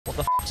What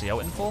the f is he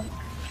ulting for?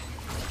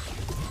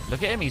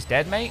 Look at him, he's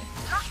dead, mate.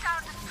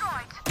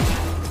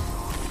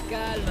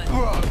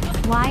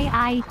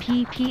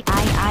 YIPPIIEEE.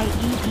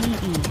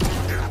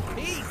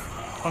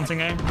 Hunting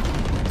aim.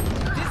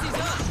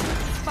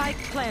 Spike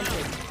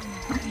planted.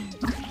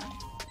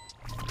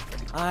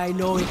 I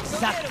know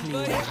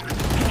exactly.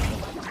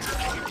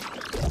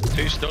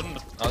 Two stunned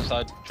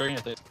outside tree,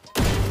 I think.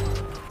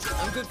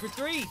 I'm good for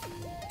 3.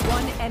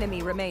 One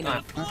enemy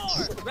remaining.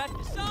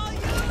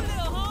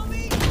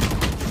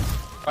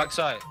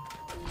 Backside.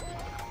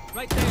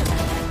 Right there.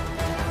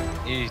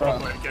 Easy.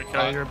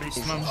 GEKKO, you're a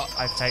beast, man.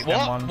 I've taken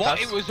them one. What?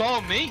 It was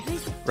all me.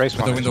 Race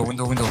one. Window.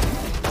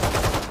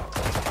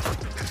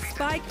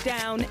 Spike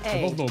down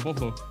A. Above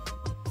though.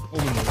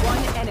 One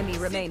enemy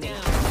remaining.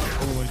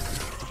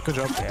 Good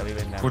job. Yeah, we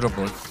win now. Good job,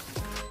 boy.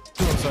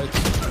 Two on site.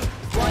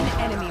 One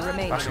enemy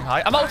remaining. Rushing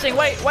high. I'm ulting,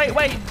 wait.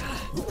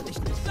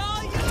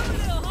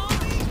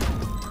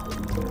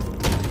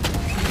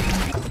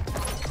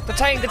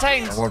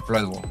 Detained. Well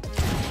played, one.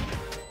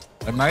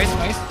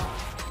 Nice.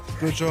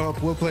 Good job.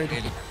 Well played.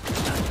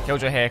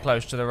 Killed your hair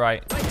close to the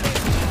right.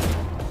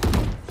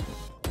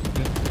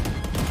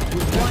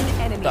 One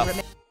enemy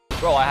remaining.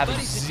 Bro, I have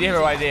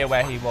zero idea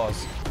where he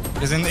was.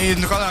 He's in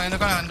the corner.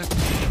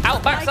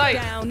 Out, Spike backside.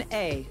 down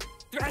A.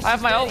 I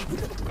have my ult.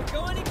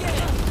 Going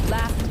again.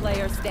 Last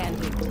player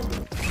standing.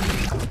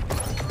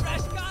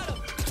 Thrash got him.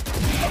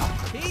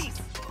 Peace.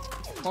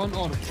 On.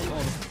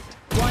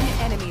 One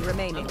enemy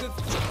remaining. Good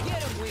for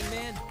Get him,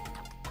 Wingman.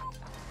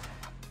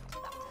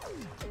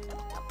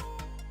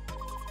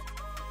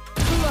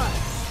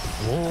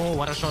 Oh,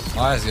 what a shot.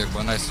 Nice,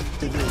 GEKKO, nice.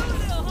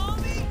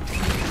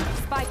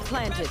 Spike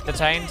planted.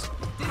 Detained.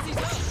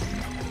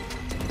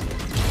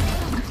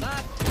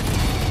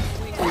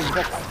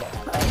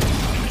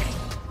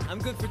 I'm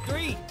good for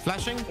 3.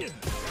 Flashing.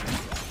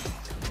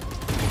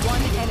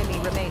 One enemy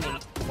remaining.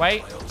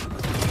 Wait.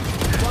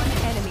 One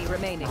enemy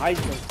remaining.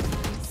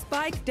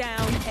 Spike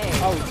down A.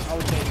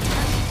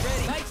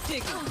 Ready. Mike's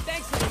ticking.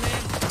 Thanks, little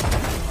man.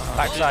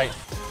 Backside.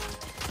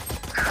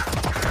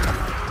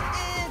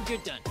 And you're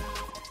done.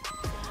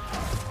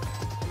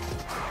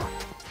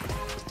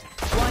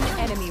 One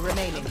enemy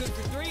remaining. Good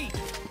for 3.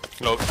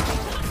 Look.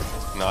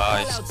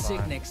 Nice. Out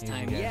sick next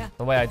time, yeah?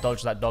 The way I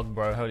dodged that dog,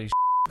 bro. Holy sh.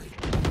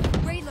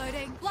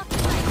 Reloading.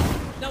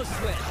 No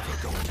sweat.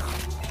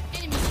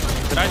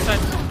 Right side.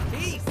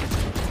 Peace.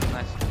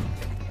 Nice.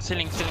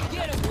 Ceiling.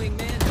 Get him,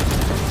 Wingman.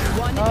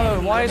 One Oh,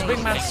 enemy why is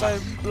remaining. Wingman so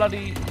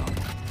bloody...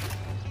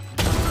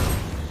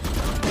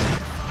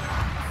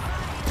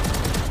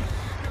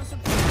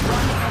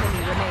 One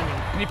enemy remaining.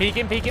 Can you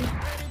peek him?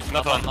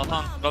 Not on.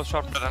 Go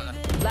short.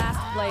 Last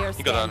player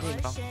You got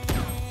standing. on.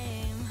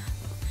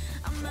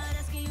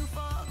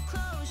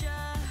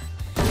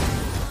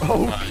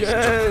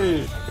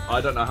 Okay. I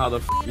don't know how the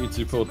f you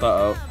two pulled that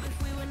out.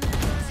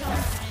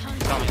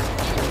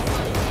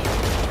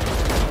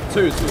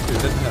 Two. Didn't it?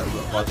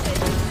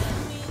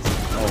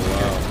 Oh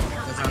wow.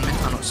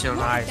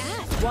 Nice.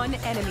 One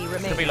enemy Could be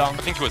remaining. long. I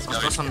think it was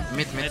Mid.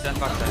 and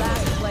back there.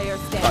 Last player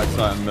standing.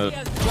 Backside and mid.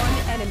 One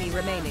enemy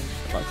remaining.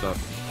 Backside.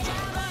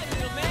 Right,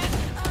 little man.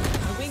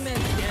 My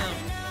Wingman's down.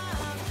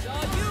 It's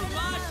all you,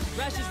 Mosh.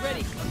 Thrash is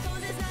ready.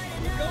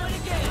 We're going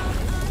again.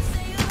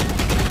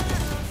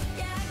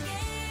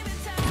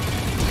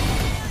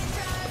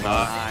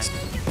 Nice.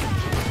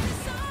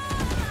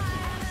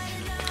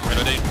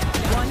 Ready.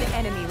 One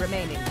enemy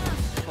remaining.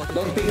 One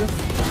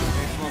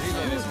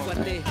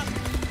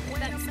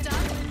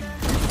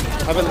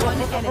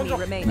enemy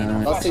remaining.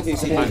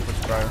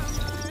 Backwards, bro.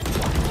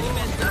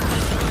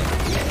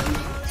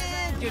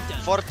 You're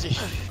done. 40.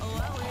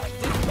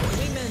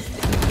 Wingman's Dizzy's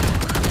up top.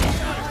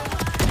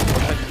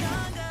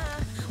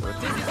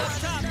 Dizzy has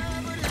target.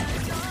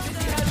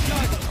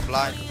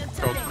 Blind.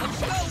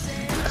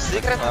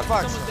 Secret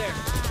box. Someone there.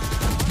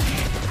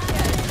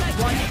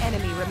 One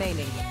enemy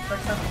remaining.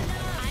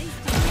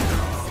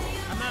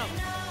 I'm out.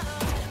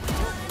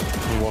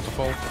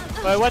 Waterfall.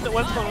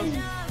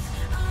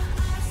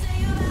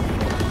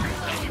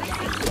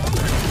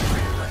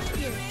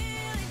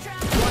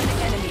 One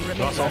enemy remaining.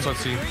 Last also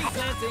C.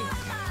 Planting.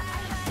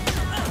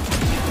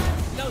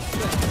 No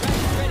sweat. Thrash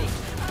is ready.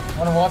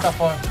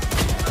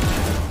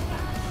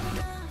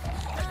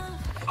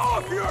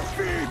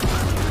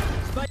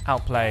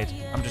 Outplayed.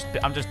 I'm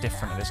just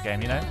different at this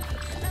game, you know?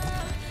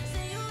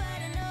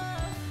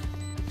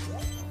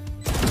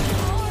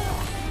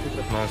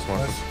 Nice one.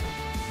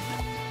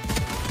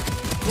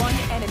 One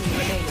enemy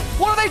remaining.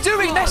 What are they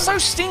doing? They're so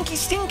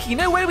stinky.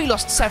 No way we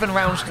lost 7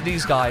 rounds to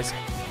these guys.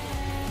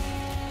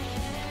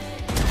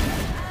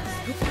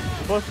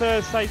 Both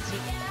sides.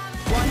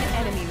 One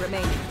enemy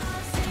remaining.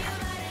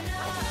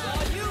 It's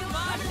all you,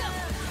 Mosh.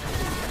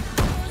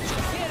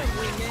 Get him,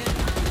 Wingman.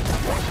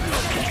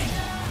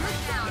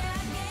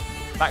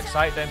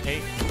 Backside, don't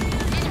peek.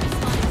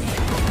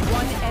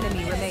 One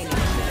enemy remaining.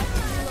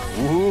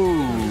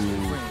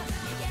 Ooh.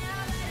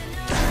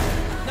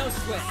 No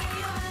sweat.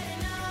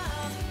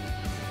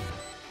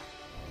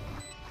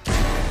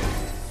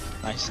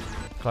 Nice.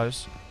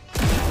 Close.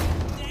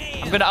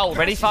 I'm gonna ult.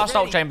 Ready? Fast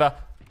ult chamber.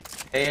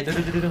 Yeah, do. In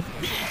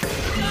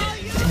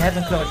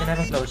heaven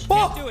close.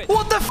 What?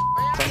 What the f?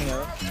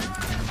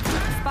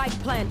 Spike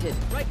planted.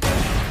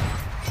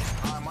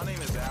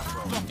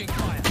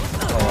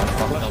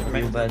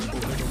 Real bad.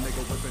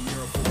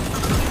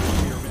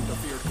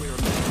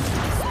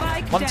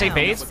 Spike One down.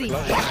 TP. C.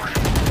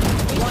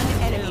 One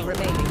enemy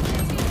remaining.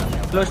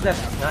 Close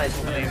left. Nice.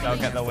 Please, I'll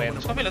get the win.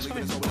 Let's come in, let's come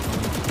in.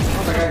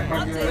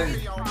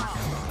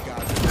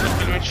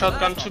 With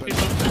shotgun, 2 people.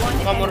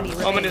 One more.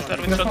 Omen is there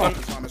with shotgun.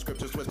 Thrash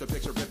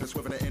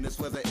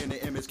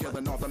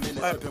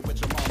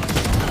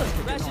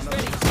is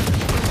ready.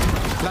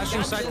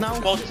 Flashing side now.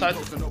 Both sides.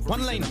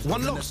 One lane,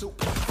 one low.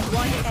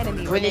 One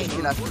enemy remaining.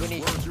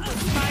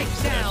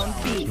 Spike down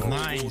B.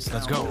 Nice,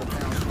 let's go.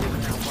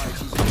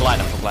 I'm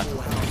blind.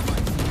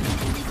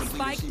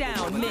 Spike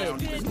down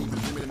mid.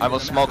 I will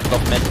smoke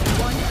top mid.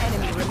 One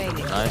enemy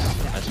remaining. Nice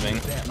swing.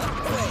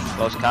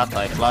 Close cat,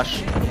 I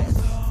flash.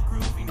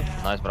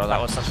 Nice, brother.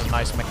 That was such a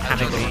nice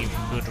mechanically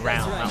good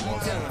round. That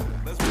was.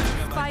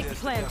 Spike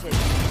planted.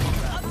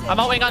 I'm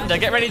ulting under.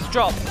 Get ready to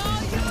drop.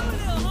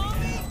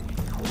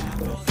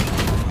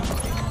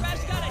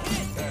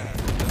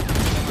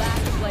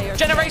 Last player.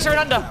 Generator and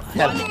under.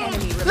 One enemy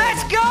remaining.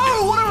 Let's go!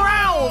 What a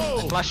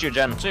round! Flash you,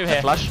 Gen. 2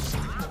 here. Flash.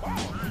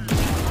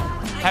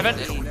 Heaven.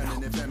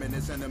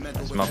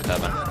 Smoke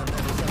heaven.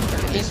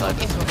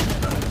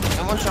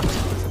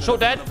 Short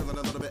dead. I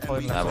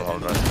will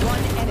hold right.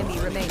 One enemy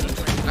remaining.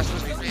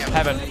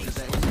 Heaven.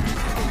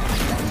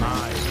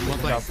 Well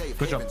played.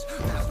 Good job.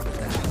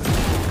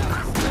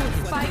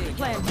 Spike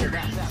planted.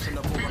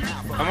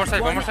 One more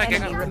side, One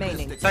enemy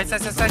remaining. Side.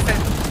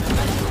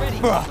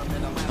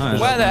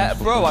 Where there?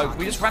 Bro,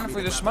 we just ran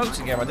through the smoke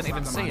together. I didn't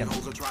even see him.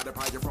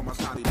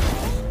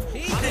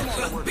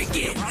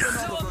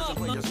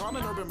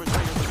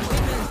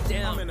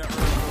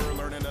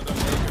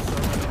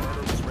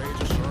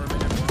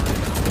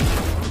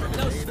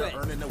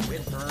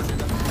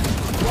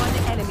 One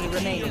enemy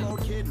remaining.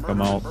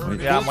 Come out.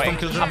 Yeah, I'm waiting.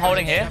 I'm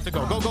holding here.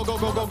 Go.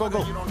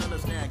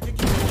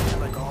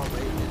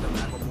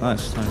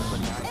 Nice.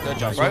 Good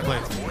job, Well bro.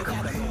 played.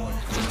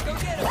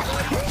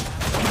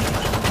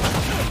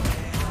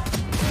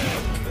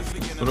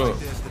 Bro.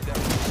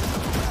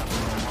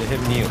 They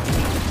hit me.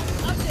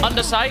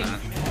 Under sight.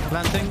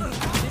 Planting.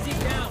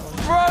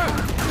 Bro!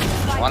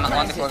 One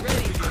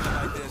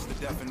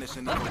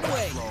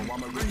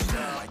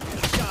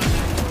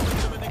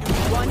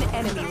One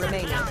enemy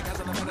remaining.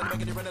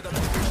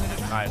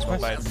 Nice, well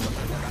played.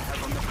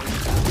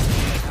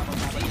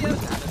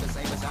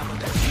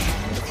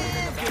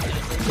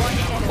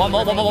 One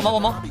more.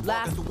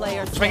 Last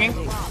player Swinging.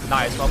 standing.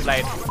 Nice, well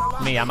played.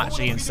 Me, I'm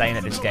actually insane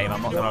at this game.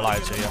 I'm not gonna lie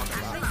to you.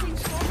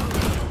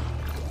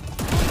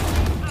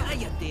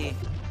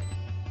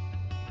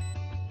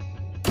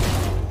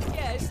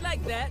 Yeah, it's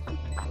like that.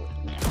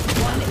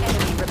 One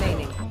enemy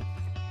remaining.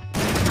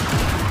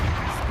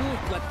 Cool,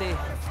 cuate.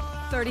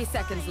 30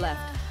 seconds left.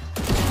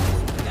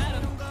 Got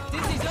him.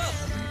 This is up.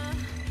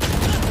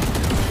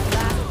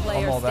 Last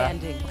player more there.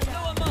 standing. Blow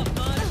him up,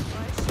 man.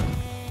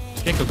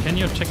 GEKKO, can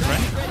you check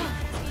rank?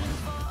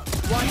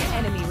 One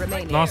enemy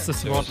remaining. Last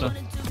is water.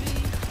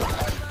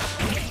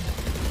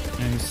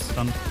 Yeah, he's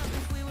stunned.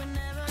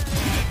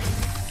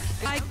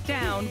 Spike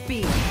down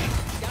B.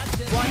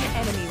 One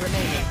enemy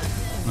remaining.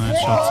 Nice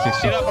shots,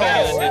 GEKKO. I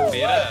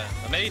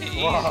made it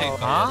easy.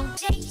 Huh?